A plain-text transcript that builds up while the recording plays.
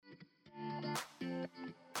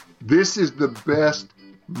This is the best,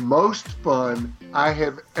 most fun I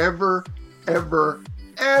have ever had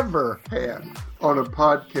on a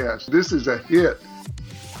podcast. This is a hit.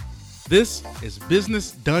 This is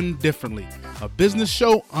Business Done Differently, a business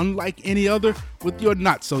show unlike any other with your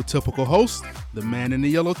not-so-typical host, the man in the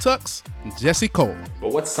yellow tux, Jesse Cole.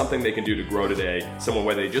 But what's something they can do to grow today? Someone,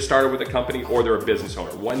 whether they just started with a company or they're a business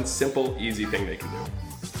owner. One simple, easy thing they can do.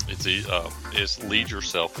 It's lead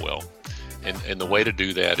yourself well. And the way to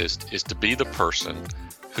do that is to be the person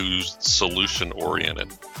who's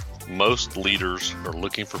solution-oriented. Most leaders are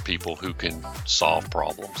looking for people who can solve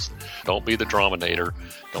problems. Don't be the draminator.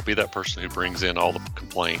 Don't be that person who brings in all the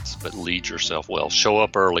complaints, but lead yourself well. Show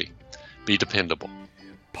up early. Be dependable.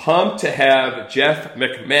 Pumped to have Jeff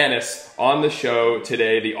McManus on the show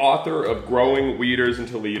today, the author of Growing Weeders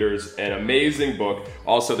into Leaders, an amazing book.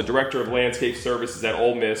 Also the director of landscape services at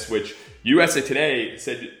Ole Miss, which USA Today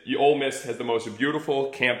said Ole Miss has the most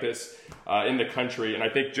beautiful campus in the country. And I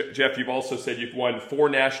think, Jeff, you've also said you've won 4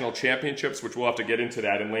 national championships, which we'll have to get into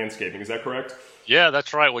that in landscaping. Is that correct? Yeah,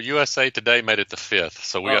 that's right. Well, USA Today made it the 5th.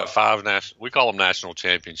 So we got 5 we call them national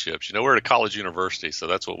championships. You know, we're at a college university, so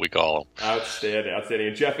that's what we call them. Outstanding.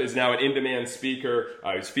 And Jeff is now an in-demand speaker.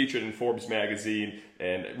 He's featured in Forbes magazine.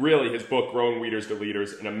 And really, his book, Growing Weeders to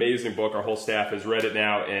Leaders, an amazing book. Our whole staff has read it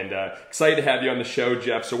now. And excited to have you on the show,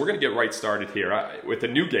 Jeff. So we're going to get right started here with a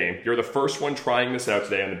new game. You're the first one trying this out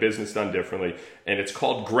today on the Business Done Differently. And it's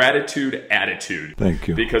called Gratitude Attitude. Thank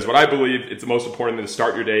you. Because what I believe, it's the most important thing to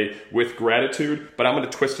start your day with gratitude. But I'm going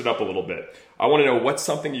to twist it up a little bit. I want to know what's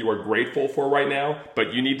something you are grateful for right now,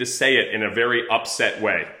 but you need to say it in a very upset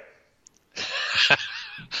way.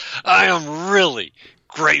 I am really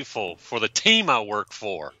grateful for the team I work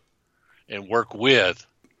for and work with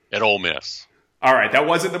at Ole Miss. All right, that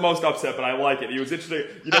wasn't the most upset, but I like it. It was interesting.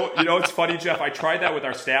 You know, it's funny, Jeff. I tried that with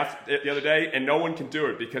our staff the other day, and no one can do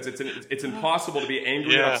it because it's impossible to be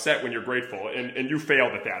angry and upset when you're grateful, and you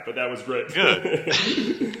failed at that. But that was great.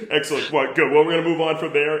 Good, excellent. Well, good. Well, we're going to move on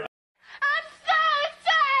from there. I'm so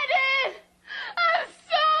excited. I'm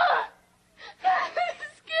so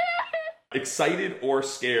scared. Excited or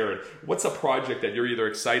scared? What's a project that you're either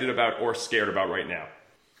excited about or scared about right now?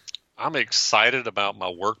 I'm excited about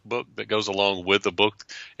my workbook that goes along with the book,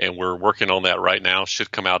 and we're working on that right now. Should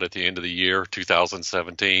come out at the end of the year,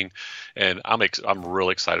 2017, and I'm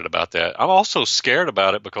really excited about that. I'm also scared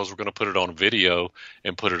about it because we're going to put it on video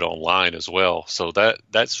and put it online as well. So that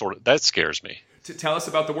scares me. Tell us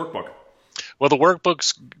about the workbook. Well, the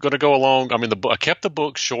workbook's going to go along. I mean, I kept the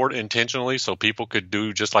book short intentionally so people could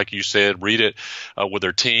do, just like you said, read it with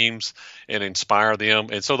their teams and inspire them.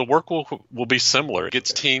 And so the work will be similar. It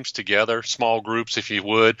gets teams together, small groups, if you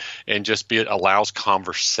would, and it allows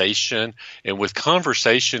conversation. And with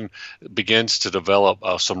conversation begins to develop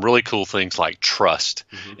some really cool things like trust.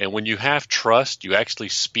 Mm-hmm. And when you have trust, you actually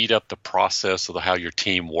speed up the process of how your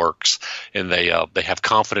team works. And they have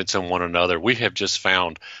confidence in one another. We have just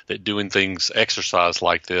found that doing exercise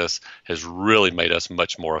like this has really made us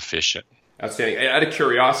much more efficient. Outstanding. Out of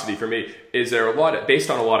curiosity for me, is there based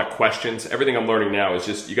on a lot of questions, everything I'm learning now is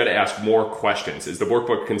just, you got to ask more questions. Is the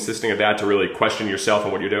workbook consisting of that to really question yourself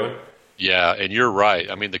and what you're doing? Yeah, and you're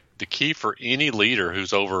right. I mean, the key for any leader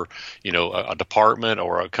who's over, a department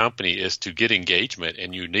or a company is to get engagement,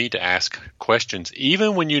 and you need to ask questions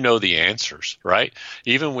even when you know the answers, right?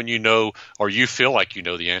 Even when you know or you feel like you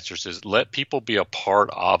know the answers, is let people be a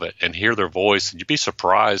part of it and hear their voice, and you'd be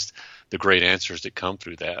surprised the great answers that come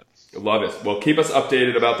through that. Love it. Well, keep us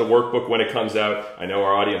updated about the workbook when it comes out. I know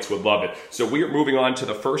our audience would love it. So we are moving on to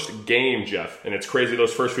the first game, Jeff. And it's crazy,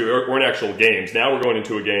 those first few weren't actual games. Now we're going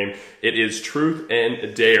into a game. It is Truth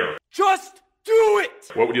and Dare. Just do it!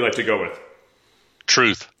 What would you like to go with?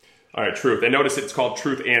 Truth. All right, truth. And notice it's called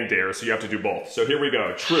Truth and Dare, so you have to do both. So here we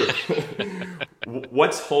go. Truth.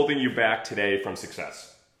 What's holding you back today from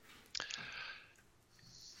success?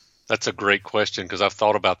 That's a great question because I've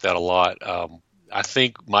thought about that a lot. I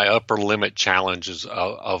think my upper limit challenge is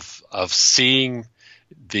of seeing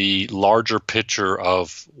the larger picture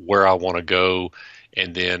of where I want to go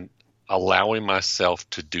and then allowing myself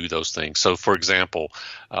to do those things. So, for example,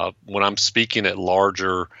 when I'm speaking at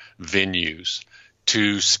larger venues,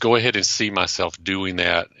 to go ahead and see myself doing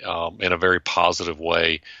that in a very positive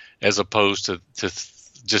way, as opposed to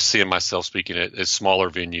just seeing myself speaking at smaller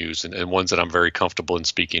venues and ones that I'm very comfortable in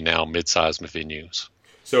speaking now, mid-sized venues.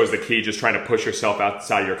 So is the key just trying to push yourself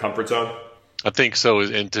outside your comfort zone? I think so,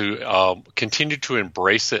 and to continue to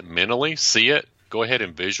embrace it mentally, see it, go ahead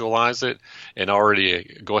and visualize it, and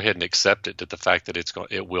already go ahead and accept it, that the fact that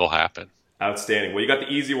it will happen. Outstanding. Well, you got the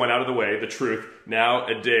easy one out of the way, the truth. Now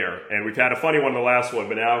a dare. And we've had a funny one in the last one,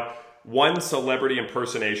 but now one celebrity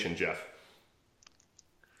impersonation, Jeff.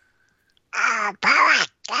 Oh, boy,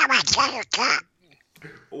 that was Donald Trump.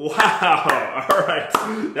 Wow!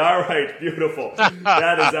 All right, beautiful.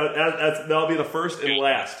 That'll be the first and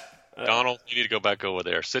last. Donald, you need to go back over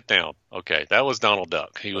there. Sit down. Okay, that was Donald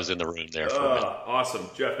Duck. He was in the room there for a minute. Awesome,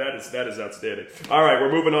 Jeff. That is outstanding. All right,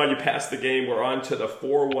 we're moving on. You passed the game. We're on to the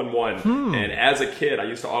 411. And as a kid, I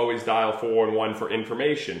used to always dial 411 for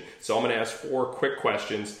information. So I'm going to ask 4 quick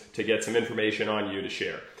questions to get some information on you to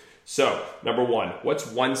share. So, number 1, what's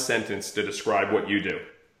one sentence to describe what you do?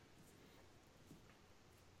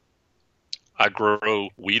 I grow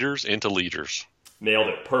weeders into leaders. Nailed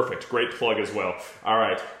it. Perfect. Great plug as well. All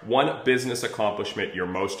right. One business accomplishment you're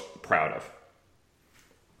most proud of.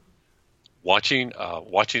 Watching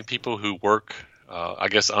people who work, I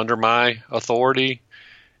guess, under my authority,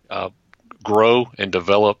 grow and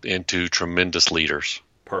develop into tremendous leaders.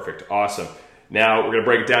 Perfect. Awesome. Now we're going to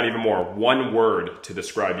break it down even more. One word to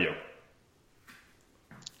describe you.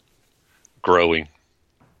 Growing.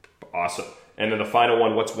 Awesome. And then the final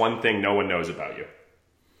one, what's one thing no one knows about you?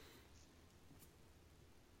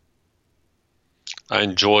 I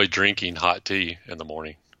enjoy drinking hot tea in the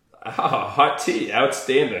morning. Ah, hot tea.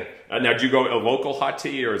 Outstanding. Now, do you go a local hot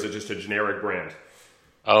tea or is it just a generic brand?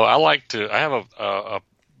 Oh, I have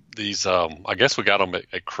these, I guess we got them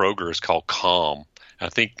at Kroger. It's called Calm. I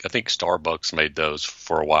think Starbucks made those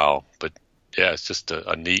for a while, but yeah, it's just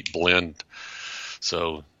a neat blend.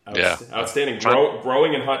 So yeah, outstanding.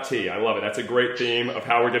 Growing and hot tea. I love it. That's a great theme of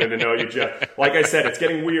how we're getting to know you, Jeff. Like I said, it's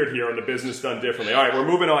getting weird here on the Business Done Differently. All right, we're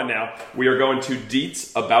moving on now. We are going to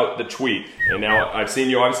deets about the tweet. And now I've seen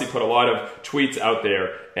you obviously put a lot of tweets out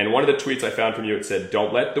there. And one of the tweets I found from you, it said,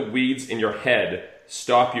 "Don't let the weeds in your head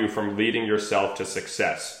stop you from leading yourself to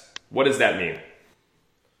success." What does that mean?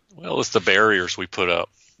 Well, it's the barriers we put up,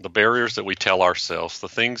 the barriers that we tell ourselves, the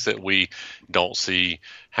things that we don't see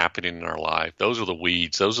happening in our life. Those are the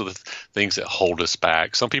weeds. Those are the things that hold us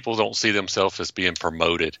back. Some people don't see themselves as being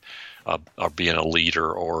promoted or being a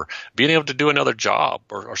leader or being able to do another job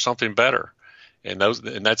or something better. And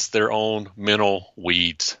that's their own mental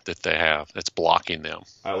weeds that they have that's blocking them.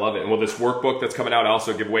 I love it. And will this workbook that's coming out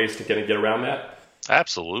also give ways to get around that?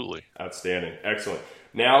 Absolutely. Outstanding. Excellent.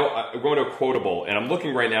 Now, we're going to a quotable, and I'm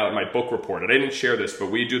looking right now at my book report. And I didn't share this,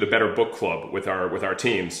 but we do the Better Book Club with our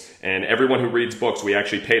teams. And everyone who reads books, we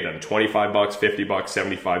actually pay them $25, $50,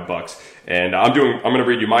 $75. And I'm going to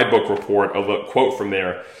read you my book report, a quote from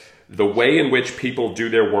there. "The way in which people do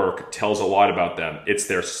their work tells a lot about them. It's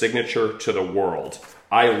their signature to the world."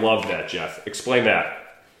 I love that, Jeff. Explain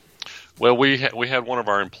that. Well, we had one of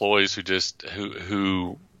our employees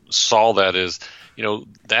who saw that as,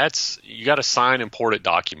 you got to sign important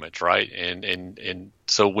documents, right? And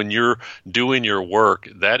so when you're doing your work,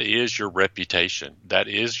 that is your reputation. That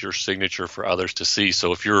is your signature for others to see.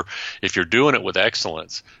 So if you're doing it with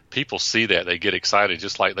excellence, people see that. They get excited,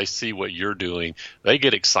 just like they see what you're doing. They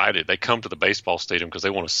get excited. They come to the baseball stadium because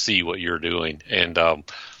they want to see what you're doing. And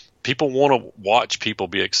people want to watch people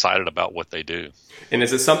be excited about what they do. And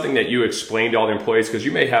is it something that you explain to all the employees? Because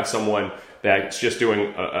you may have someone that's just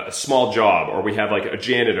doing a small job, or we have like a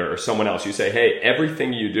janitor or someone else. You say, hey,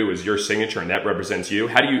 everything you do is your signature and that represents you.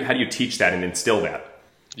 How do you teach that and instill that?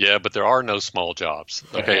 Yeah, but there are no small jobs.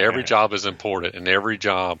 Okay, every job is important and every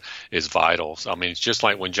job is vital. I mean, it's just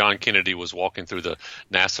like when John Kennedy was walking through the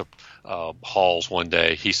NASA halls one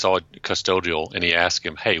day, he saw a custodial and he asked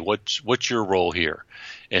him, "Hey, what's your role here?"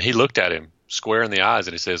 And he looked at him square in the eyes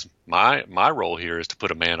and he says, my role here is to put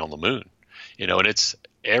a man on the moon. And it's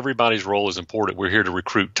everybody's role is important. We're here to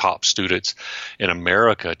recruit top students in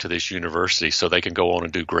America to this university so they can go on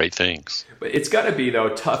and do great things. But it's got to be, though,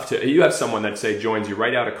 tough to – you have someone that, say, joins you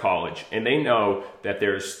right out of college, and they know that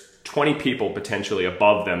there's 20 people potentially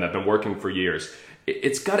above them that have been working for years.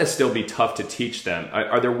 It's got to still be tough to teach them.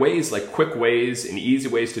 Are there ways, like quick ways and easy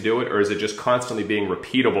ways to do it, or is it just constantly being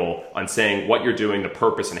repeatable on saying what you're doing, the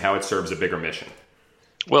purpose, and how it serves a bigger mission?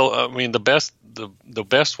 Well, I mean, the best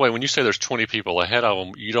way, when you say there's 20 people ahead of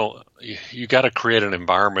them, you got to create an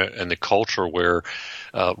environment and the culture where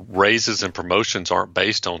raises and promotions aren't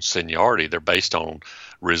based on seniority. They're based on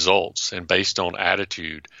results and based on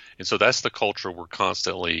attitude. And so that's the culture we're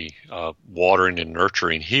constantly watering and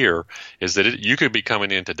nurturing here, is that you could be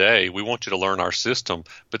coming in today. We want you to learn our system,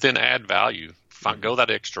 but then add value. Go that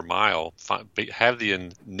extra mile. Have the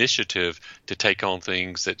initiative to take on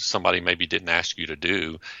things that somebody maybe didn't ask you to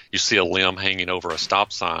do. You see a limb hanging over a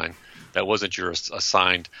stop sign. That wasn't your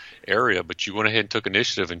assigned area, but you went ahead and took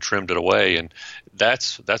initiative and trimmed it away. And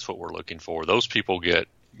that's what we're looking for. Those people get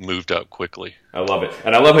moved up quickly. I love it.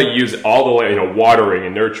 And I love how you use all the way, watering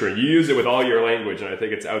and nurturing. You use it with all your language, and I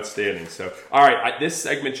think it's outstanding. So, all right, this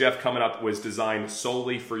segment, Jeff, coming up was designed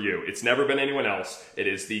solely for you. It's never been anyone else. It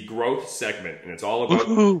is the growth segment, and it's all about,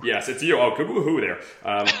 woo-hoo. Yes, it's you. Oh, good woohoo there.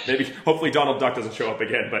 Hopefully Donald Duck doesn't show up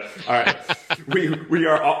again, but all right.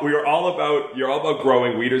 You're all about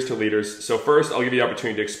growing leaders to leaders. So first, I'll give you the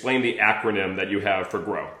opportunity to explain the acronym that you have for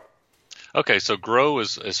GROW. Okay, so GROW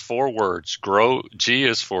is 4 words. GROW, G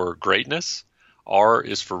is for greatness, R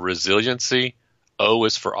is for resiliency, O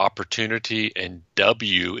is for opportunity, and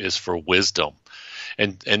W is for wisdom.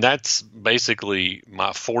 And that's basically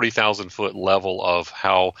my 40,000-foot level of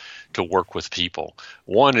how to work with people.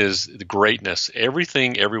 One is the greatness.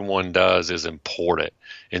 Everything everyone does is important.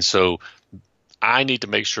 And so I need to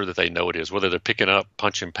make sure that they know it is, whether they're picking up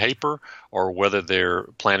punching paper or whether they're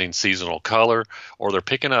planting seasonal color or they're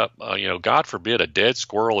picking up, God forbid, a dead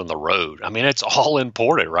squirrel in the road. I mean, it's all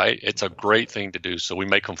important, right? It's a great thing to do. So we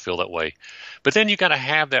make them feel that way. But then you got to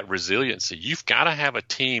have that resiliency. You've got to have a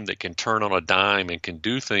team that can turn on a dime and can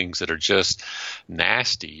do things that are just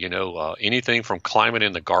nasty. Anything from climbing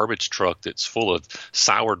in the garbage truck that's full of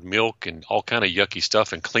soured milk and all kind of yucky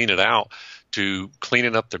stuff and clean it out, to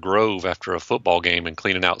cleaning up the Grove after a football game and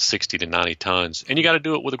cleaning out 60 to 90 tons. And you got to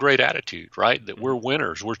do it with a great attitude, right? That we're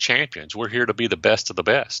winners, we're champions, we're here to be the best of the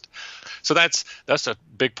best. So that's a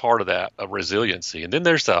big part of that, resiliency. And then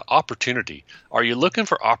there's the opportunity. Are you looking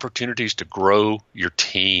for opportunities to grow your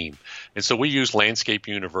team? And so we use Landscape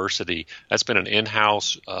University. That's been an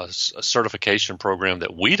in-house certification program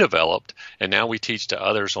that we developed, and now we teach to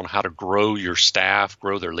others on how to grow your staff,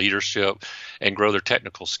 grow their leadership, and grow their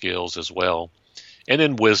technical skills as well. And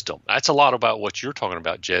then wisdom. That's a lot about what you're talking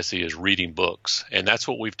about, Jesse, is reading books. And that's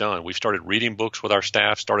what we've done. We've started reading books with our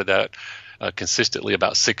staff, started that consistently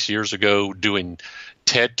about 6 years ago, doing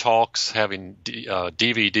TED Talks, having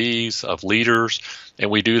DVDs of leaders, and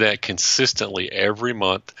we do that consistently every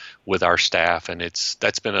month with our staff, and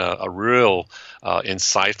that's been a real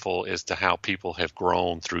insightful as to how people have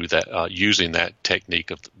grown through that using that technique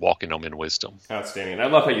of walking them in wisdom. Outstanding. And I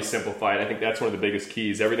love how you simplify it. I think that's one of the biggest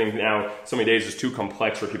keys. Everything now, so many days, is too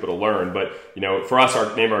complex for people to learn, but for us,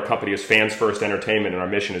 our name of our company is Fans First Entertainment, and our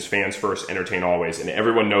mission is Fans First, Entertain Always, and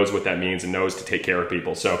everyone knows what that means and knows to take care of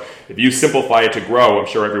people. So if you simplify it to grow, I'm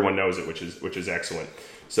sure everyone knows it, which is excellent.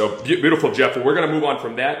 So beautiful, Jeff. Well, we're going to move on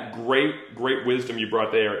from that great wisdom you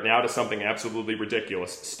brought there now to something absolutely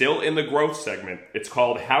ridiculous. Still in the growth segment. It's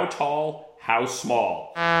called How Tall, How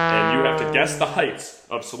Small. And you have to guess the heights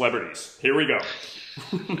of celebrities. Here we go.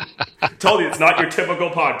 Told you it's not your typical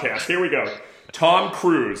podcast. Here we go. Tom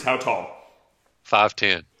Cruise, how tall?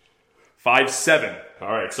 5'10". 5'7". All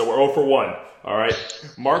right, so we're 0 for 1. All right.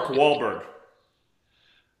 Mark Wahlberg.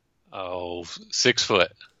 6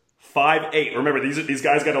 foot. 5'8". Remember, these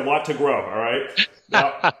guys got a lot to grow, all right?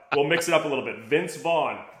 Now, we'll mix it up a little bit. Vince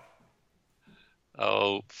Vaughn.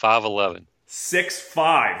 5'11".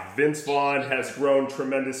 6'5". Vince Vaughn has grown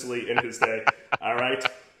tremendously in his day. All right.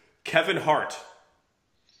 Kevin Hart.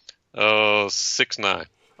 6'9".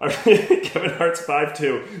 Kevin Hart's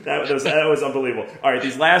 5'2". That was unbelievable. All right,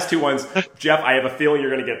 these last two ones, Jeff, I have a feeling you're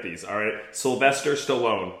going to get these, all right? Sylvester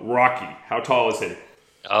Stallone. Rocky. How tall is he?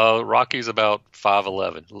 Rocky's about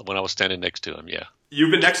 5'11". When I was standing next to him, yeah.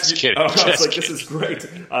 You've been next to you. I was like, this is great.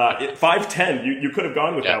 5'10". You could have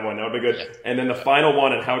gone with that one. That would be good. Yeah. And then the final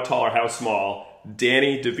one, and how tall or how small,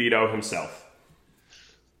 Danny DeVito himself.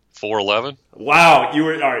 4'11". Wow, you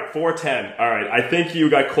were all right. 4'10". All right, I think you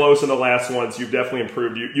got close in the last ones. You've definitely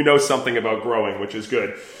improved. You know something about growing, which is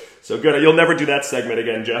good. So good. You'll never do that segment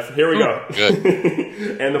again, Jeff. Here we go.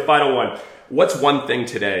 Good. And the final one. What's one thing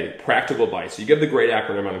today? Practical advice. You give the great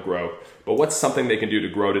acronym on grow, but what's something they can do to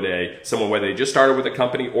grow today? Someone, whether they just started with a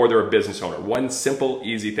company or they're a business owner. One simple,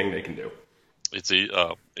 easy thing they can do.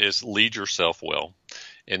 It's lead yourself well,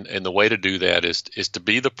 and the way to do that is to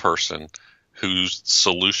be the person who's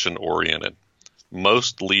solution oriented.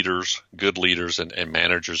 Most leaders, good leaders and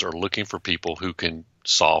managers are looking for people who can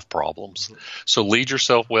solve problems. Mm-hmm. So lead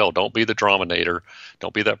yourself well. Don't be the draminator.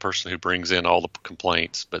 Don't be that person who brings in all the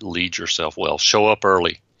complaints, but lead yourself well. Show up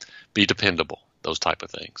early. Be dependable. Those type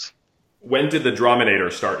of things. When did the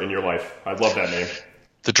draminator start in your life? I love that name.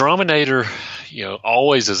 The draminator,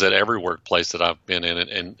 always is at every workplace that I've been in,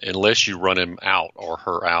 and unless you run him out or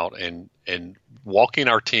her out, and walking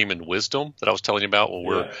our team in wisdom that I was telling you about when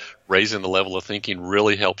we're raising the level of thinking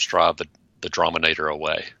really helps drive the Drominator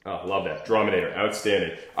away. Oh, love that. Drominator.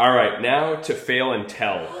 Outstanding. All right, now to fail and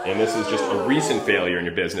tell. And this is just a recent failure in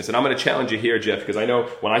your business. And I'm going to challenge you here, Jeff, because I know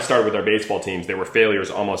when I started with our baseball teams, there were failures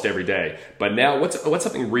almost every day. But now, what's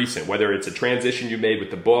something recent, whether it's a transition you made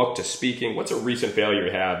with the book to speaking, what's a recent failure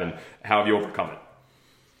you have, and how have you overcome it?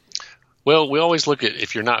 Well, we always look at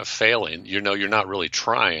if you're not failing, you're not really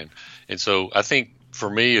trying. And so I think for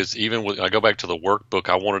me is even when I go back to the workbook,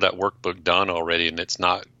 I wanted that workbook done already, and it's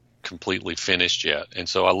not completely finished yet. And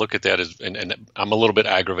so I look at that as, and I'm a little bit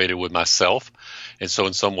aggravated with myself. And so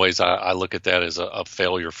in some ways, I look at that as a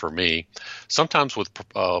failure for me. Sometimes with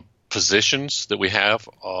positions that we have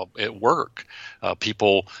at work,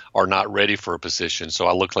 people are not ready for a position. So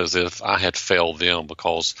I look as if I had failed them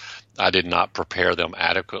because I did not prepare them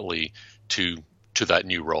adequately to that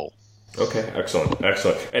new role. Okay, excellent.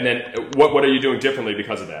 And then what are you doing differently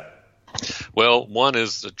because of that? Well, one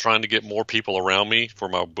is trying to get more people around me for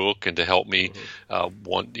my book and to help me,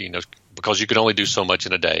 because you can only do so much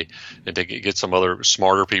in a day, and to get some other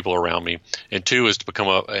smarter people around me. And two is to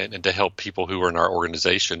become and to help people who are in our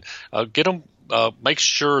organization, get them, make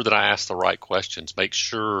sure that I ask the right questions, make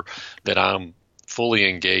sure that I'm fully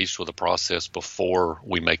engaged with the process before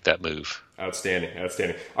we make that move. Outstanding.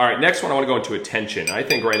 All right, next one I want to go into attention. I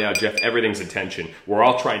think right now, Jeff, everything's attention. We're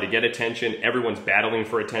all trying to get attention. Everyone's battling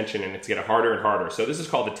for attention, and it's getting harder and harder. So this is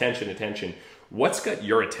called attention. What's got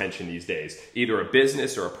your attention these days? Either a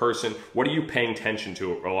business or a person. What are you paying attention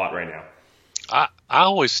to a lot right now? I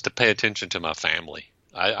always pay attention to my family.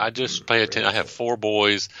 I just pay attention. I have 4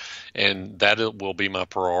 boys, and that will be my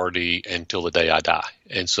priority until the day I die.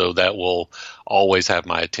 And so that will always have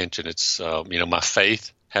my attention. It's my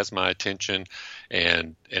faith has my attention,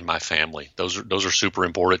 and my family. Those are super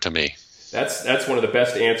important to me. That's one of the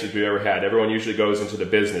best answers we've ever had. Everyone usually goes into the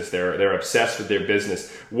business. They're obsessed with their business.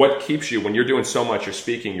 What keeps you when you're doing so much? You're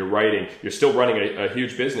speaking, you're writing, you're still running a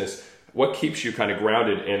huge business. What keeps you kind of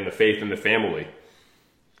grounded in the faith and the family?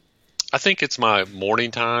 I think it's my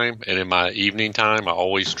morning time, and in my evening time, I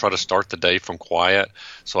always try to start the day from quiet.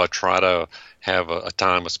 So I try to have a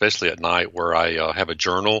time, especially at night, where I have a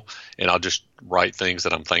journal, and I'll just write things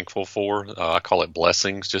that I'm thankful for. I call it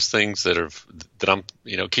blessings, just things that I'm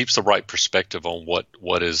keeps the right perspective on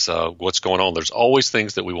what's going on. There's always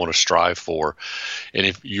things that we want to strive for, and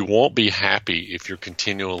if you won't be happy if you're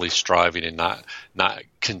continually striving and not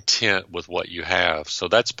content with what you have. So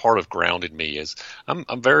that's part of grounded me is I'm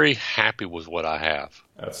very happy with what I have.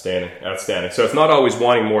 Outstanding. So it's not always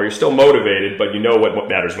wanting more. You're still motivated, but you know what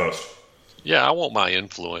matters most. Yeah, I want my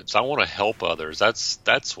influence. I want to help others.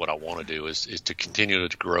 That's what I want to do is to continue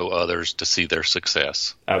to grow others to see their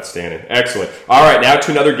success. Outstanding. Excellent. All right, now to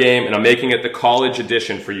another game, and I'm making it the college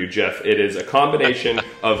edition for you, Jeff. It is a combination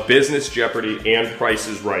of Business Jeopardy and Price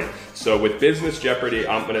is Right. So with Business Jeopardy,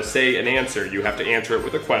 I'm going to say an answer. You have to answer it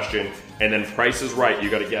with a question, and then Price is Right. You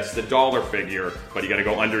got to guess the dollar figure, but you got to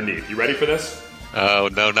go underneath. You ready for this? Oh,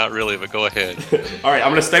 no, not really, but go ahead. All right, I'm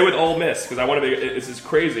going to stay with Ole Miss because I want to be. This is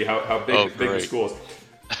crazy how big the school is.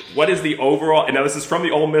 What is the overall? And now this is from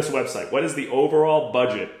the Ole Miss website. What is the overall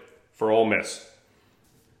budget for Ole Miss?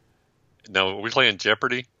 No, are we playing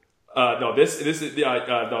Jeopardy? No, this is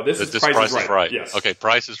Price is Right. Yes. Okay,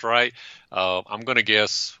 Price is Right. I'm going to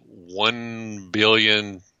guess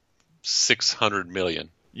 $1,600,000,000.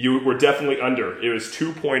 You were definitely under. It was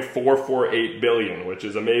 $2.448 billion, which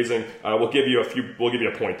is amazing. We'll give you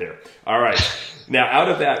a point there. All right. Now, out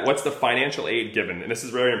of that, what's the financial aid given? And this is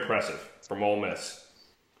very impressive from Ole Miss.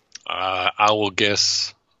 I will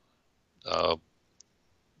guess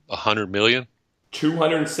 $100 million.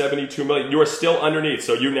 $272 million. You are still underneath,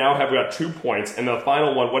 so you now have got 2 points. And the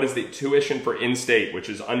final one, what is the tuition for in-state, which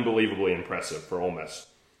is unbelievably impressive for Ole Miss?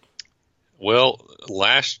 Well,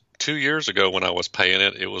 2 years ago when I was paying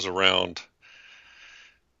it, it was around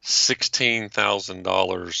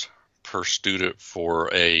 $16,000 per student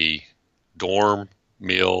for a dorm,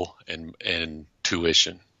 meal, and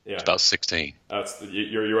tuition. Yeah. It's about 16.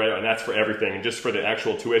 You're right, and that's for everything. And just for the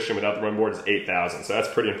actual tuition without the room board is $8,000. So that's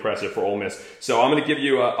pretty impressive for Ole Miss. So I'm going to give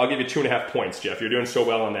you, I'll give you 2.5 points, Jeff. You're doing so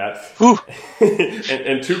well on that.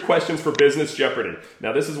 and 2 questions for Business Jeopardy.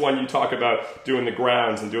 Now this is one you talk about doing the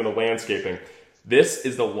grounds and doing the landscaping. This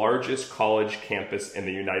is the largest college campus in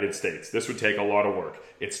the United States. This would take a lot of work.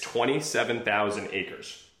 It's 27,000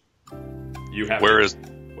 acres.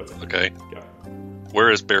 What's it? Okay. Go. Where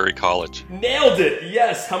is Berry College? Nailed it.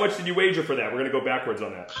 Yes. How much did you wager for that? We're going to go backwards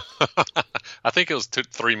on that. I think it was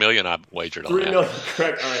 $3 million I wagered on that. $3 million.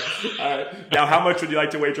 Correct. All right. Now, how much would you like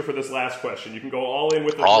to wager for this last question? You can go all in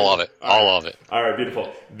with the all of it. All of it. All right.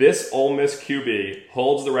 Beautiful. This Ole Miss QB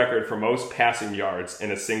holds the record for most passing yards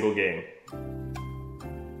in a single game.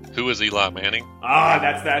 Who is Eli Manning?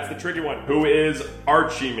 That's the tricky one. Who is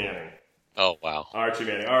Archie Manning? Oh, wow. Archie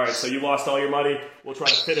Manning. All right, so you lost all your money. We'll try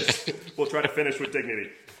to finish. We'll try to finish with dignity.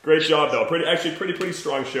 Great job, though. Pretty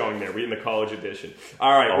strong showing there. We in the college edition.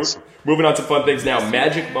 All right, Awesome. We're moving on to fun things now.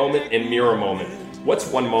 Magic moment and mirror moment. What's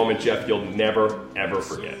one moment, Jeff, you'll never ever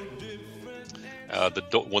forget?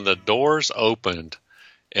 When the doors opened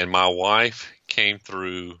and my wife came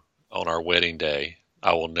through on our wedding day,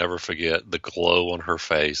 I will never forget the glow on her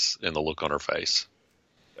face and the look on her face.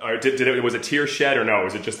 All right, was a tear shed or no?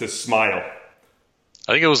 Was it just this smile?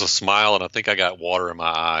 I think it was a smile, and I think I got water in my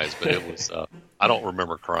eyes, but it was. I don't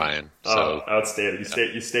remember crying. So. Oh, outstanding!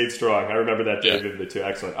 You stayed strong. I remember that day vividly too.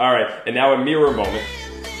 Excellent. All right, and now a mirror moment.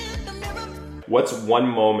 What's one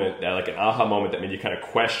moment that, like an aha moment, that made you kind of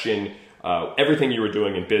question everything you were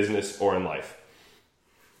doing in business or in life?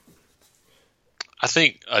 I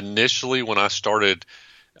think initially when I started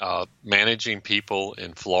managing people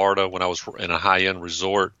in Florida, when I was in a high-end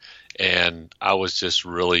resort, and I was just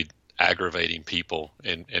really aggravating people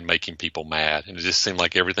and making people mad. And it just seemed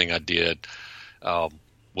like everything I did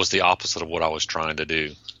was the opposite of what I was trying to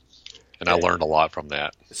do. And I learned a lot from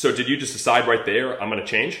that. So did you just decide right there, I'm going to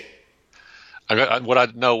change? What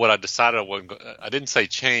I decided, I didn't say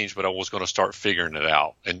change, but I was going to start figuring it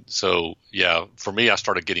out. And so, for me, I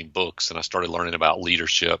started getting books and I started learning about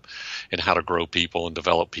leadership and how to grow people and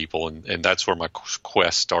develop people. And that's where my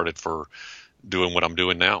quest started for doing what I'm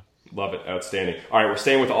doing now. Love it. Outstanding. All right, we're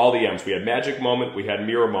staying with all the M's. We had magic moment. We had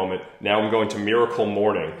mirror moment. Now I'm going to miracle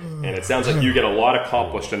morning. And it sounds like you get a lot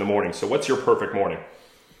accomplished in the morning. So what's your perfect morning?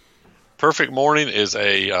 Perfect morning is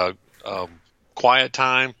a quiet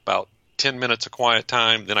time, about 10 minutes of quiet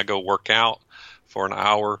time. Then I go work out for an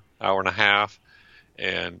hour and a half,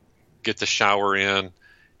 and get the shower in,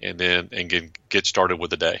 and then get started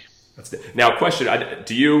with the day. Now, question,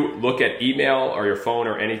 do you look at email or your phone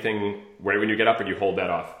or anything right when you get up, or do you hold that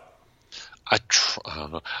off? I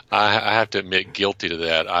don't know. I have to admit guilty to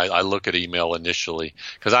that. I look at email initially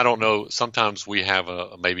because I don't know. Sometimes we have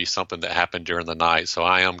maybe something that happened during the night. So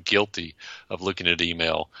I am guilty of looking at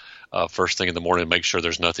email first thing in the morning to make sure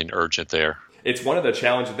there's nothing urgent there. It's one of the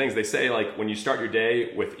challenging things. They say, like, when you start your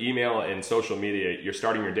day with email and social media, you're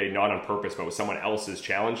starting your day not on purpose, but with someone else's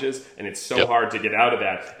challenges. And it's so hard to get out of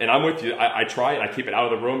that. And I'm with you. I try and I keep it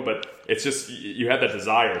out of the room, but it's just, you have that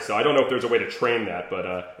desire. So I don't know if there's a way to train that,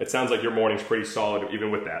 but it sounds like your morning's pretty solid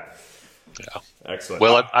even with that. Yeah. Excellent.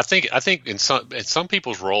 Well, I think in some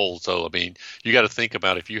people's roles, though, I mean, you got to think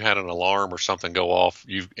about if you had an alarm or something go off,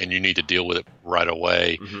 and you need to deal with it right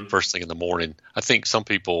away, first thing in the morning. I think some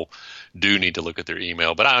people do need to look at their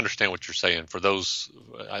email, but I understand what you're saying. For those,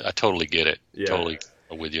 I totally get it. Yeah. Totally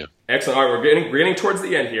with you. Excellent. All right, we're getting towards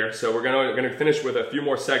the end here, so we're gonna finish with a few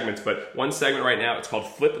more segments. But one segment right now, it's called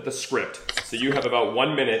Flip the Script. So you have about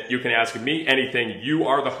 1 minute. You can ask me anything. You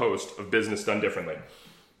are the host of Business Done Differently.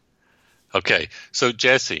 Okay, so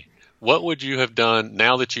Jesse, what would you have done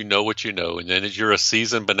now that you know what you know, and then you're a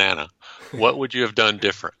seasoned banana? What would you have done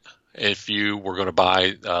different if you were going to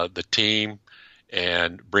buy the team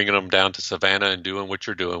and bringing them down to Savannah and doing what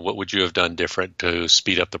you're doing? What would you have done different to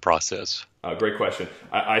speed up the process? Great question.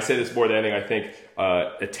 I say this more than anything. I think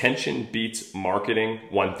attention beats marketing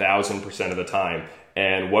 1,000% of the time.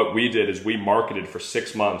 And what we did is we marketed for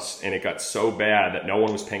 6 months, and it got so bad that no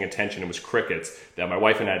one was paying attention. It was crickets, that my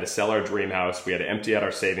wife and I had to sell our dream house. We had to empty out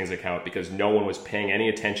our savings account because no one was paying any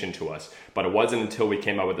attention to us. But it wasn't until we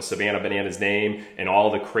came out with the Savannah Bananas name and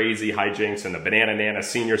all the crazy hijinks and the Banana Nana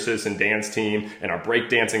senior citizen dance team and our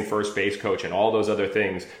breakdancing first base coach and all those other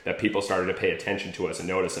things that people started to pay attention to us and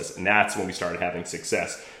notice us. And that's when we started having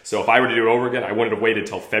success. So if I were to do it over again, I wouldn't have waited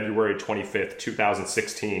until February 25th,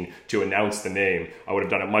 2016 to announce the name. I would have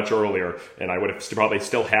done it much earlier, and I would have probably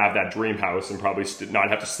still have that dream house and probably not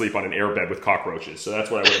have to sleep on an airbed with cockroaches. So that's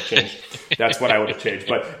what I would have changed. That's what I would have changed.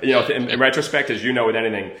 But in retrospect, as you know with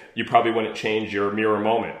anything, you probably wouldn't change your mirror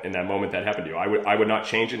moment in that moment that happened to you. I would not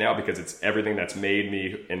change it now because it's everything that's made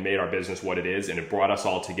me and made our business what it is, and it brought us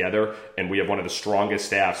all together. And we have one of the strongest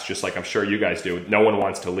staffs, just like I'm sure you guys do. No one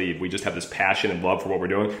wants to leave. We just have this passion and love for what we're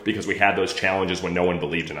doing because we had those challenges when no one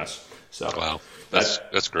believed in us. So wow.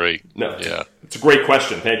 That's great. No, yeah, it's a great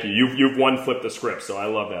question. Thank you. You've won Flip the Script, so I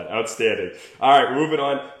love that. Outstanding. All right, moving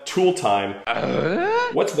on. Tool time.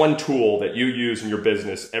 What's one tool that you use in your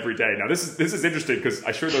business every day? Now, this is interesting because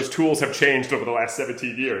I'm sure those tools have changed over the last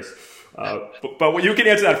 17 years. But you can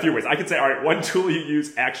answer that a few ways. I can say, all right, one tool you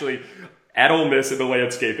use actually at Ole Miss in the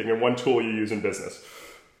landscaping, and one tool you use in business.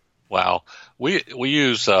 Wow, we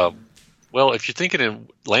use. Well, if you're thinking in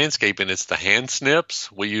landscaping, it's the hand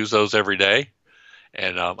snips. We use those every day.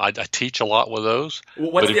 And I teach a lot with those.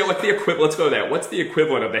 What's the equivalent? Let's go there. What's the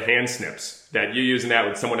equivalent of the hand snips that you use in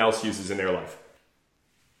that someone else uses in their life?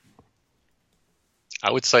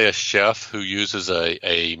 I would say a chef who uses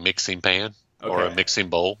a mixing pan or a mixing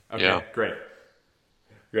bowl. Okay, yeah. Great.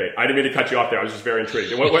 I didn't mean to cut you off there. I was just very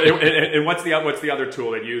intrigued. And what's the other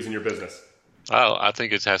tool that you use in your business? I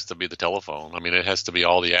think it has to be the telephone. I mean, it has to be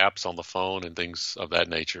all the apps on the phone and things of that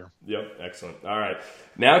nature. Yep, excellent. All right,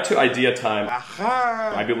 now to idea time.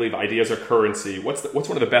 Aha! I believe ideas are currency. What's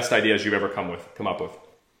one of the best ideas you've ever come up with?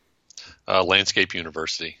 Landscape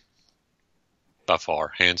University, by far,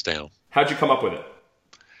 hands down. How'd you come up with it?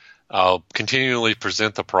 Continually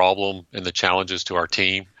present the problem and the challenges to our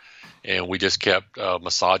team, and we just kept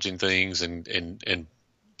massaging things and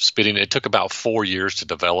spitting. It took about 4 years to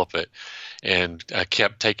develop it, and I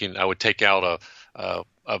would take out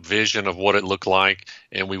a vision of what it looked like,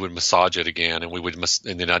 and we would massage it again,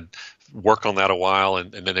 and then I'd work on that a while,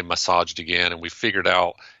 and then it massaged again, and we figured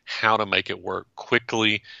out how to make it work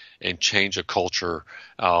quickly and change a culture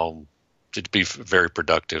to be very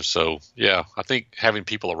productive. So yeah, I think having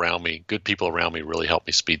people around me, good people around me, really helped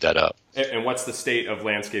me speed that up. And what's the state of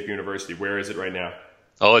Landscape University? Where is it right now?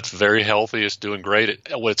 Oh, it's very healthy. It's doing great.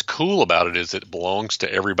 What's cool about it is it belongs to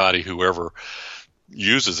everybody, whoever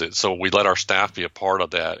uses it. So we let our staff be a part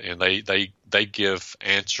of that, and they give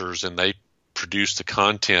answers and they produce the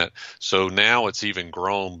content. So now it's even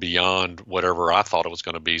grown beyond whatever I thought it was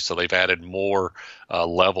going to be. So they've added more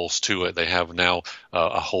levels to it. They have now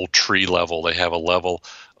a whole tree level. They have a level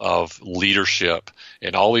of leadership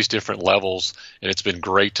and all these different levels. And it's been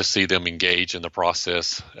great to see them engage in the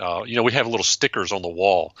process. We have little stickers on the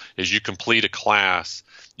wall. As you complete a class,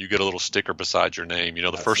 you get a little sticker beside your name.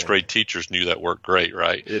 The first grade teachers knew that worked great,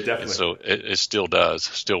 right? It definitely. And so it still does.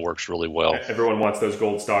 Still works really well. Everyone wants those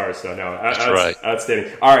gold stars. So no, that's right.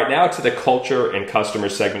 Outstanding. All right, now to the culture and customer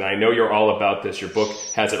segment. I know you're all about this. Your book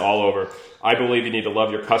has it all over. I believe you need to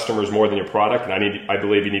love your customers more than your product, and I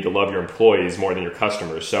believe you need to love your employees more than your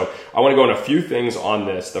customers. So I want to go on a few things on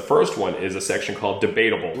this. The first one is a section called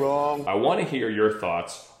Debatable. Wrong. I want to hear your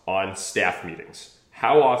thoughts on staff meetings.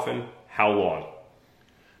 How often? How long?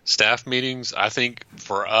 Staff meetings, I think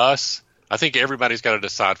for us, I think everybody's got to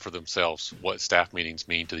decide for themselves what staff meetings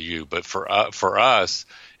mean to you. But for us,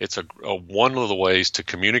 it's a one of the ways to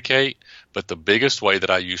communicate. But the biggest way that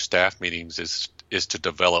I use staff meetings is to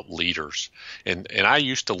develop leaders. And I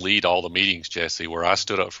used to lead all the meetings, Jesse, where I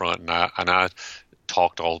stood up front and I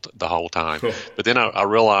talked the whole time. But then I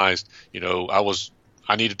realized,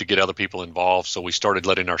 I needed to get other people involved, so we started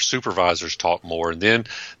letting our supervisors talk more. And then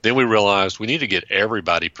we realized we need to get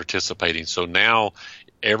everybody participating. So now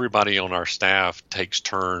everybody on our staff takes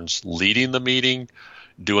turns leading the meeting,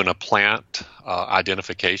 doing a plant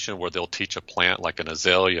identification where they'll teach a plant like an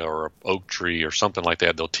azalea or an oak tree or something like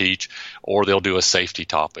that they'll teach, or they'll do a safety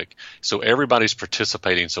topic. So everybody's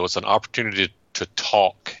participating, so it's an opportunity to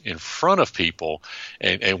talk in front of people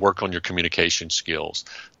and work on your communication skills.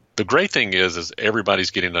 The great thing is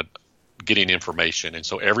everybody's getting information, and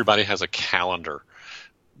so everybody has a calendar.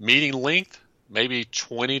 Meeting length, maybe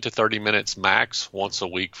 20 to 30 minutes max once a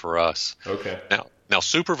week for us. Okay. Now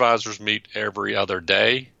supervisors meet every other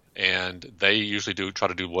day, and they usually try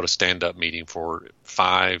to do a stand-up meeting for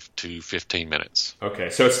 5 to 15 minutes. Okay,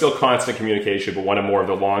 so it's still constant communication, but one of more of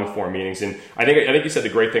the long-form meetings. And I think you said the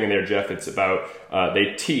great thing in there, Jeff. It's about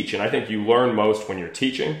they teach, and I think you learn most when you're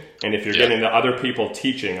teaching. And if you're getting the other people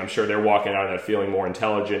teaching, I'm sure they're walking out of that feeling more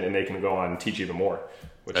intelligent, and they can go on and teach even more.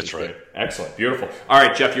 That's right. Excellent. Beautiful. All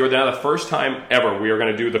right, Jeff, you're now the first time ever we are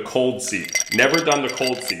going to do the cold seat. Never done the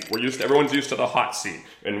cold seat. Everyone's used to the hot seat.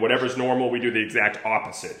 And whatever's normal, we do the exact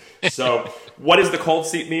opposite. So what does the cold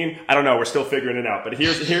seat mean? I don't know. We're still figuring it out. But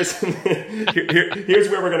here's here's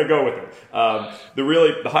where we're going to go with it.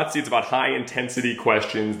 The hot seat's about high intensity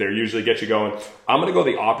questions. They usually get you going. I'm going to go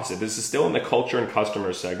the opposite. This is still in the culture and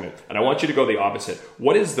customer segment. And I want you to go the opposite.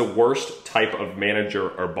 What is the worst type of manager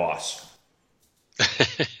or boss?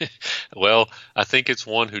 Well, I think it's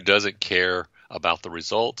one who doesn't care about the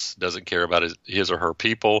results, doesn't care about his or her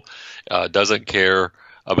people, doesn't care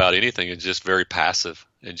about anything, is just very passive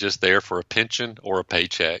and just there for a pension or a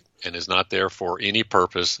paycheck, and is not there for any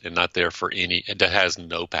purpose and not there for and that has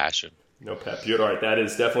no passion. No pep. All right, that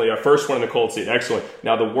is definitely our first one in the cold seat. Excellent.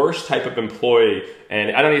 Now, the worst type of employee,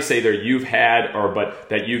 and I don't need to say that you've had but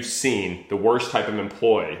that you've seen, the worst type of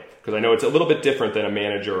employee, because I know it's a little bit different than a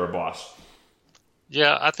manager or a boss.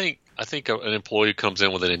 Yeah, I think an employee comes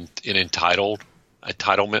in with an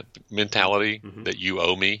entitlement mentality that you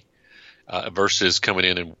owe me, versus coming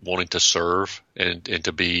in and wanting to serve and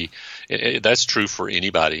to be. That's true for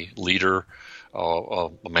anybody, leader, a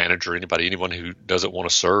manager, anyone who doesn't want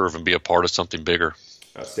to serve and be a part of something bigger.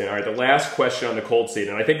 Outstanding. All right, the last question on the cold seat,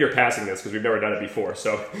 and I think you're passing this because we've never done it before.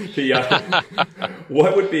 So,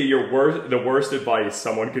 what would be the worst advice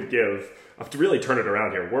someone could give? I have to really turn it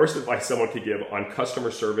around here. Worst advice someone could give on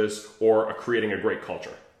customer service or creating a great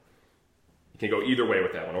culture. You can go either way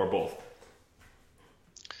with that one, or both.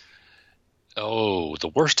 Oh, the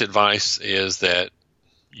worst advice is that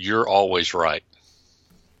you're always right.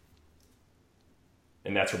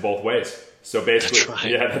 And that's for both ways. So basically, that's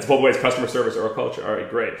right. Yeah, that's both ways, customer service or culture. All right,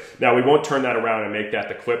 great. Now, we won't turn that around and make that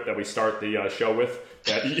the clip that we start the show with.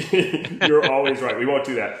 That you're always right. We won't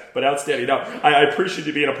do that. But outstanding. Now, I appreciate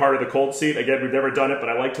you being a part of the cold seat. Again, we've never done it, but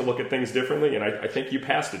I like to look at things differently, and I think you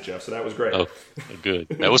passed it, Jeff, so that was great. Oh, good.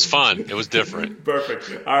 That was fun. It was different.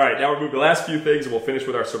 Perfect. All right, now we'll move to the last few things, and we'll finish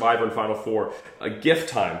with our Survivor and Final Four. Gift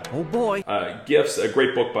time. Oh, boy. Gifts, a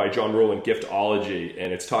great book by John Ruhlin, Giftology,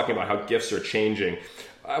 and it's talking about how gifts are changing.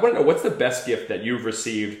 I want to know, what's the best gift that you've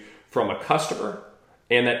received from a customer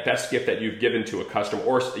and that best gift that you've given to a customer?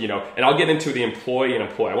 Or, and I'll get into the employee and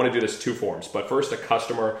employee. I want to do this two forms, but first a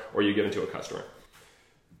customer or you given to a customer.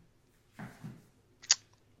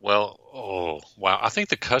 Well, wow. I think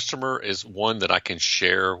the customer is one that I can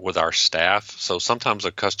share with our staff. So sometimes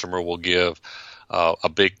a customer will give a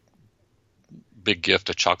big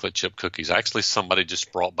gift of chocolate chip cookies. Actually, somebody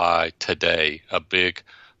just brought by today a big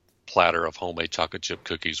platter of homemade chocolate chip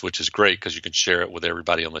cookies, which is great because you can share it with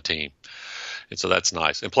everybody on the team. And so that's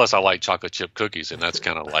nice. And plus I like chocolate chip cookies, and that's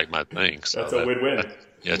kind of like my thing. So that's a win-win.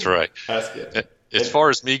 That's right. That's good. As far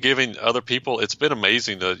as me giving other people, it's been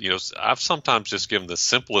amazing to, I've sometimes just given the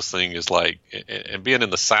simplest thing is like, and being in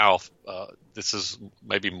the South, this is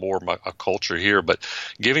maybe more a culture here, but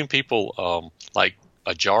giving people like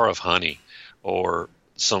a jar of honey or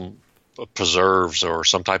some preserves or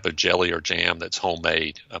some type of jelly or jam that's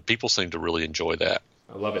homemade. People seem to really enjoy that.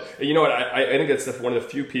 I love it. You know what? I think it's one of the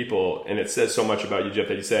few people, and it says so much about you, Jeff,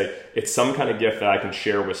 that you say it's some kind of gift that I can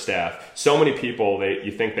share with staff. So many people,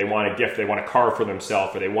 you think they want a gift, they want a car for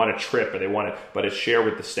themselves, or they want a trip, but it's share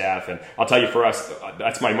with the staff. And I'll tell you, for us,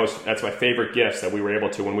 that's my favorite gifts that we were able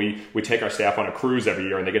to when we take our staff on a cruise every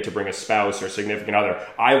year, and they get to bring a spouse or significant other.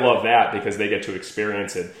 I love that because they get to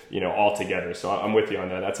experience it, all together. So I'm with you on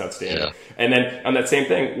that. That's outstanding. Yeah. And then on that same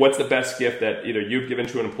thing, what's the best gift that either you've given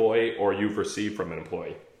to an employee or you've received from an employee?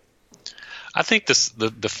 I think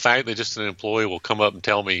the fact that just an employee will come up and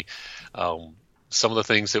tell me some of the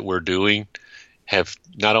things that we're doing have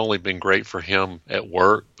not only been great for him at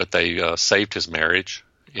work, but they saved his marriage.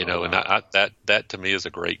 And that to me is a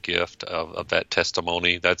great gift of that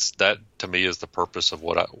testimony. That to me is the purpose of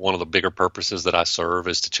one of the bigger purposes that I serve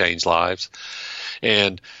is to change lives.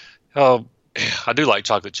 And I do like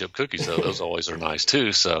chocolate chip cookies, though. Those always are nice,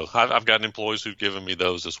 too. So I've gotten employees who've given me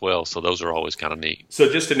those as well. So those are always kind of neat.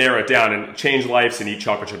 So just to narrow it down, and change lives and eat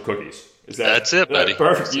chocolate chip cookies. That's it, buddy.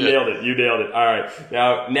 Perfect. You nailed it. All right.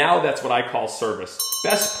 Now that's what I call service.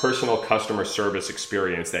 Best personal customer service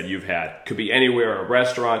experience that you've had. Could be anywhere, a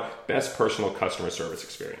restaurant. Best personal customer service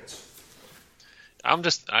experience. I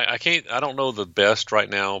don't know the best right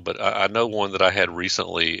now, but I know one that I had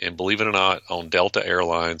recently, and believe it or not, on Delta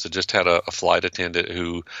Airlines, I just had a flight attendant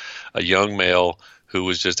a young male who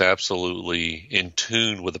was just absolutely in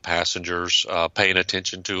tune with the passengers, paying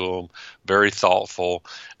attention to them, very thoughtful.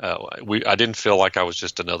 I didn't feel like I was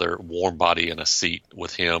just another warm body in a seat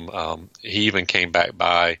with him. He even came back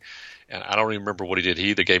by, and I don't even remember what he did.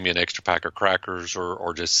 He either gave me an extra pack of crackers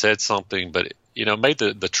or just said something, but made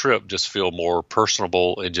the trip just feel more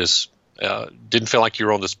personable and just didn't feel like you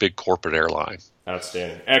were on this big corporate airline.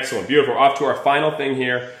 Outstanding. Excellent. Beautiful. Off to our final thing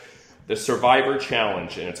here, the Survivor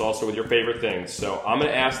Challenge, and it's also with your favorite things. So I'm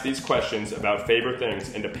going to ask these questions about favorite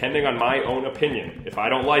things, and depending on my own opinion, if I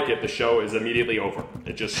don't like it, the show is immediately over.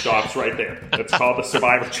 It just stops right there. It's called the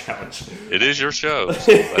Survivor Challenge. It is your show,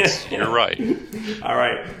 so you're right. All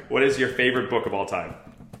right. What is your favorite book of all time?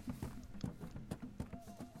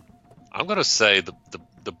 I'm going to say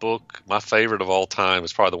the book, my favorite of all time,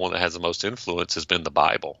 is probably the one that has the most influence, has been the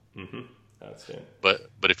Bible. Mm-hmm. That's it. But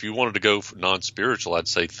if you wanted to go for non-spiritual, I'd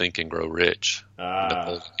say Think and Grow Rich.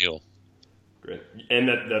 Napoleon Hill. Great. And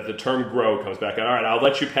the term grow comes back. All right, I'll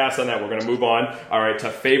let you pass on that. We're going to move on. All right, to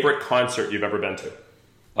favorite concert you've ever been to.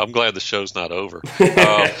 I'm glad the show's not over.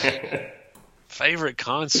 Favorite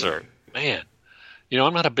concert? Man,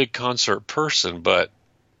 I'm not a big concert person, but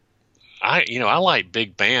I like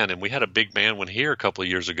big band, and we had a big band one here a couple of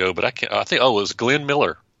years ago, but it was Glenn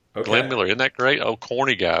Miller. Okay. Glenn Miller, isn't that great? Oh,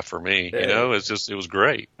 corny guy for me. Yeah. It was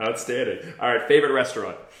great. Outstanding. All right, favorite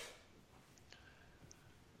restaurant?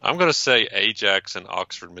 I'm going to say Ajax in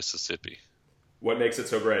Oxford, Mississippi. What makes it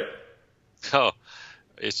so great? Oh,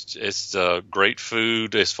 it's great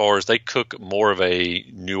food as far as they cook more of a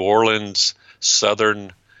New Orleans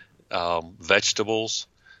Southern vegetables.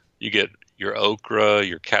 You get your okra,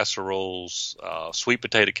 your casseroles, sweet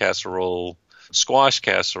potato casserole, squash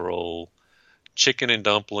casserole, chicken and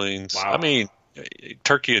dumplings. Wow. I mean,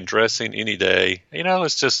 turkey and dressing any day.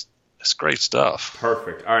 It's great stuff.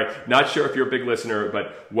 Perfect. All right. Not sure if you're a big listener,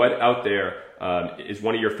 but what out there is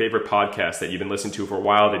one of your favorite podcasts that you've been listening to for a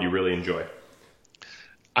while that you really enjoy?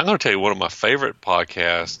 I'm going to tell you one of my favorite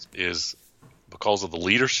podcasts is, because of the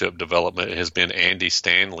leadership development, it has been Andy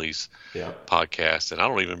Stanley's podcast. And I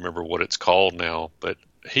don't even remember what it's called now, but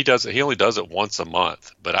he only does it once a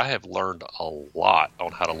month. But I have learned a lot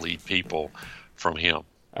on how to lead people from him.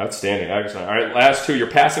 Outstanding. Excellent. All right, last two. You're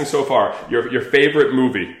passing so far. Your favorite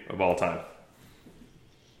movie of all time?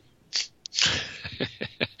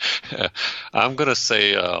 I'm going to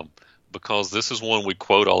say, because this is one we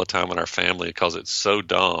quote all the time in our family because it's so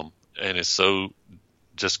dumb and it's so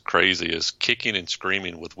just crazy, is Kicking and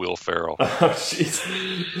Screaming with Will Ferrell. Oh,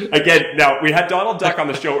 jeez. Again, now, we had Donald Duck on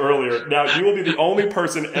the show earlier. Now, you will be the only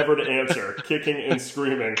person ever to answer Kicking and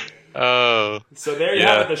Screaming. Oh. So there you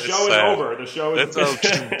have it. The show is over. The show is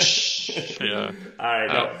over. Yeah. All right.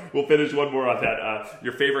 Now, we'll finish one more on that.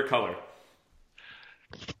 Your favorite color?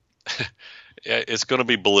 Yeah, it's going to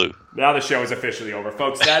be blue. Now the show is officially over,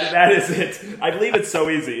 folks. That is it. I believe it's so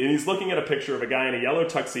easy. And he's looking at a picture of a guy in a yellow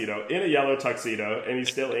tuxedo, and he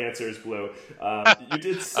still answers blue. You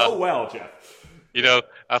did so well, Jeff.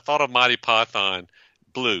 I thought of Mighty Python.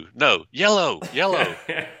 Blue. No, yellow.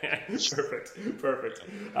 Perfect.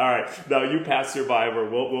 All right. Now you passed Survivor.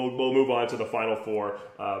 We'll move on to the final four.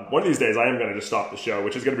 One of these days I am going to just stop the show,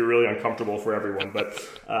 which is going to be really uncomfortable for everyone. But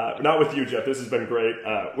not with you, Jeff. This has been great.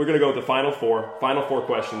 We're going to go with the final four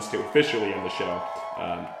questions to officially end the show.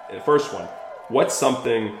 The first one: what's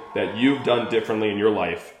something that you've done differently in your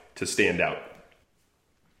life to stand out?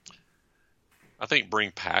 I think bring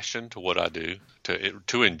passion to what I do,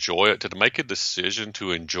 to enjoy it, to make a decision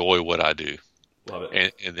to enjoy what I do. Love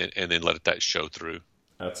it. And then let that show through.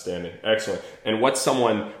 Outstanding. Excellent. And what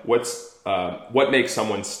makes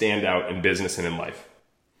someone stand out in business and in life?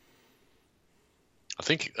 I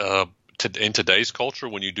think in today's culture,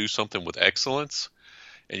 when you do something with excellence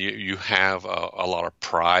and you have a lot of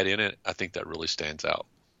pride in it, I think that really stands out.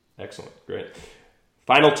 Excellent. Great.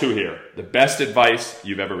 Final two here. The best advice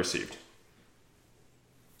you've ever received.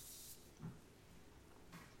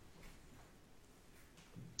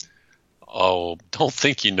 Oh, don't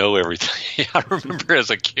think you know everything. I remember as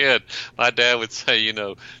a kid, my dad would say, you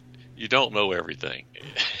don't know everything.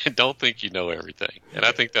 Don't think you know everything. And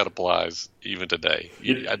I think that applies even today.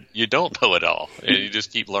 You don't know it all, and you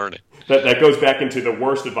just keep learning. That goes back into the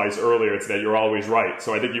worst advice earlier. It's that you're always right.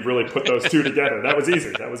 So I think you've really put those two together. That was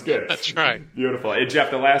easy. That was good. That's right. Beautiful. Hey, Jeff,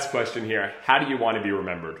 the last question here. How do you want to be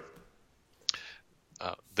remembered?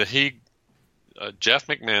 Jeff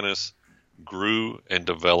McManus grew and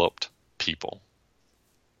developed people.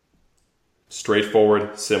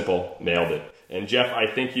 Straightforward, simple, nailed it. And Jeff, I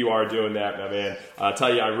think you are doing that, my man. I'll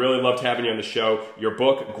tell you, I really loved having you on the show. Your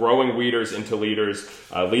book, Growing Weeders into Leaders,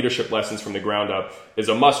 Leadership Lessons from the Ground Up, is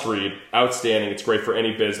a must-read. Outstanding. It's great for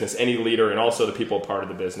any business, any leader, and also the people a part of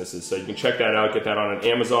the businesses. So you can check that out, get that on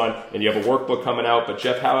Amazon, and you have a workboook coming out. But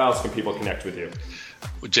Jeff, how else can people connect with you?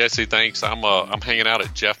 Well, Jesse, thanks. I'm hanging out at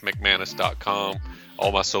jeffmcmanus.com.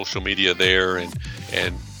 All my social media there, and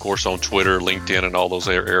of course on Twitter, LinkedIn, and all those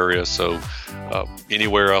areas. So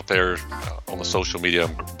anywhere out there on the social media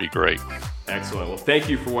would be great. Excellent. Well, thank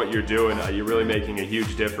you for what you're doing. You're really making a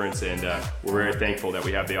huge difference, and we're very thankful that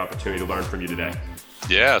we have the opportunity to learn from you today.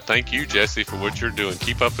 Yeah, thank you, Jesse, for what you're doing.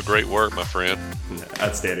 Keep up the great work, my friend.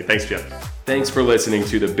 Outstanding. Thanks, Jeff. Thanks for listening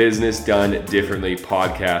to the Business Done Differently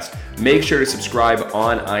podcast. Make sure to subscribe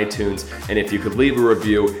on iTunes, and if you could leave a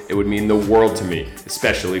review, it would mean the world to me,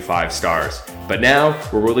 especially 5 stars. But now,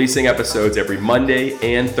 we're releasing episodes every Monday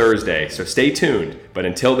and Thursday, so stay tuned. But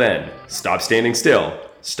until then, stop standing still,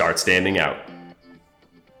 start standing out.